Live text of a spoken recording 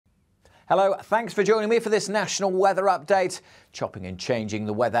Hello, thanks for joining me for this national weather update. Chopping and changing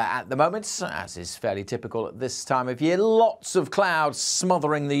the weather at the moment, as is fairly typical at this time of year. Lots of clouds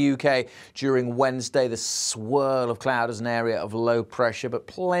smothering the UK during Wednesday. The swirl of cloud is an area of low pressure, but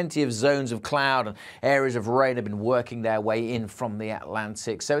plenty of zones of cloud and areas of rain have been working their way in from the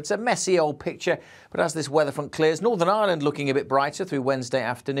Atlantic. So it's a messy old picture, but as this weather front clears, Northern Ireland looking a bit brighter through Wednesday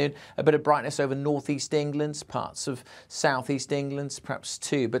afternoon. A bit of brightness over northeast England, parts of southeast England perhaps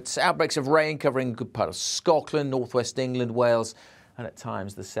too, but outbreaks of rain covering a good part of Scotland, northwest England, Wales, and at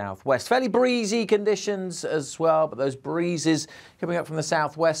times the southwest. Fairly breezy conditions as well, but those breezes coming up from the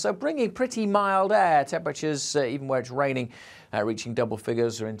southwest, so bringing pretty mild air. Temperatures, even where it's raining, reaching double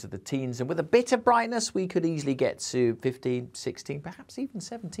figures or into the teens. And with a bit of brightness, we could easily get to 15, 16, perhaps even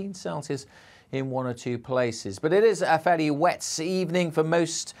 17 Celsius in one or two places. But it is a fairly wet evening for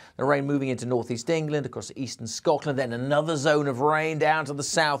most. The rain moving into northeast England, across eastern Scotland, then another zone of rain down to the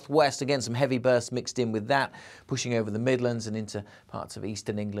southwest. Again, some heavy bursts mixed in with that, pushing over the Midlands and into parts of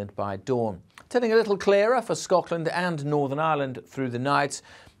eastern England by dawn. Turning a little clearer for Scotland and Northern Ireland through the night.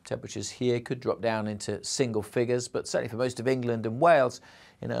 Temperatures here could drop down into single figures, but certainly for most of England and Wales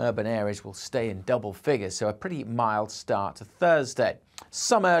in urban areas will stay in double figures. So a pretty mild start to Thursday.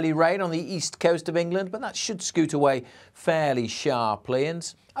 Some early rain on the east coast of England, but that should scoot away fairly sharply.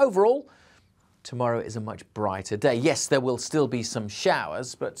 And overall, tomorrow is a much brighter day. Yes, there will still be some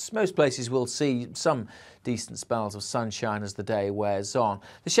showers, but most places will see some decent spells of sunshine as the day wears on.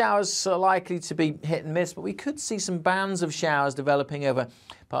 The showers are likely to be hit and miss, but we could see some bands of showers developing over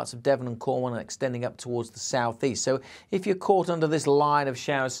parts of Devon and Cornwall and extending up towards the southeast. So if you're caught under this line of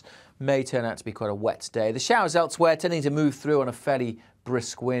showers, may turn out to be quite a wet day. The showers elsewhere tending to move through on a fairly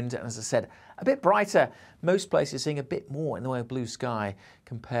brisk wind, and as I said, a bit brighter. Most places seeing a bit more in the way of blue sky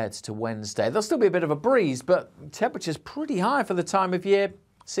compared to Wednesday. There'll still be a bit of a breeze, but temperatures pretty high for the time of year.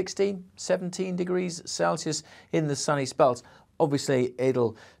 16, 17 degrees Celsius in the sunny spells. Obviously,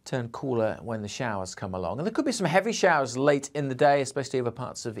 it'll turn cooler when the showers come along. And there could be some heavy showers late in the day, especially over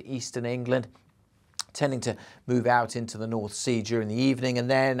parts of eastern England, tending to move out into the North Sea during the evening, and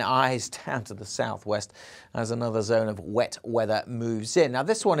then eyes down to the southwest as another zone of wet weather moves in. Now,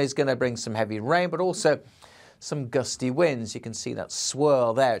 this one is going to bring some heavy rain, but also some gusty winds. You can see that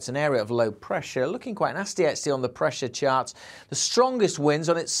swirl there. It's an area of low pressure, looking quite nasty actually on the pressure charts. The strongest winds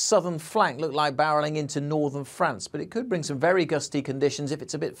on its southern flank look like barrelling into northern France, but it could bring some very gusty conditions if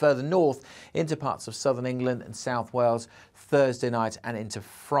it's a bit further north into parts of southern England and South Wales Thursday night and into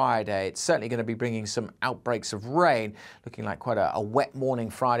Friday. It's certainly going to be bringing some outbreaks of rain, looking like quite a wet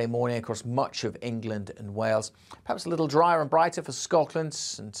morning Friday morning across much of England and Wales. Perhaps a little drier and brighter for Scotland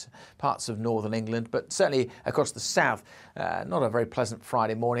and parts of northern England, but certainly across the south, not a very pleasant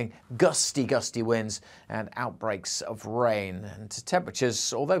Friday morning. Gusty winds and outbreaks of rain. And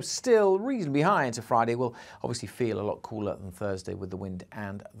temperatures, although still reasonably high into Friday, will obviously feel a lot cooler than Thursday with the wind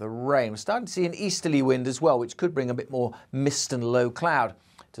and the rain. We're starting to see an easterly wind as well, which could bring a bit more mist and low cloud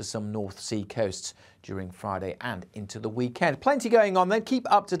to some North Sea coasts during Friday and into the weekend. Plenty going on then.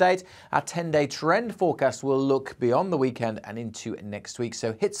 Keep up to date. Our 10-day trend forecast will look beyond the weekend and into next week.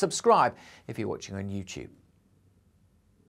 So hit subscribe if you're watching on YouTube.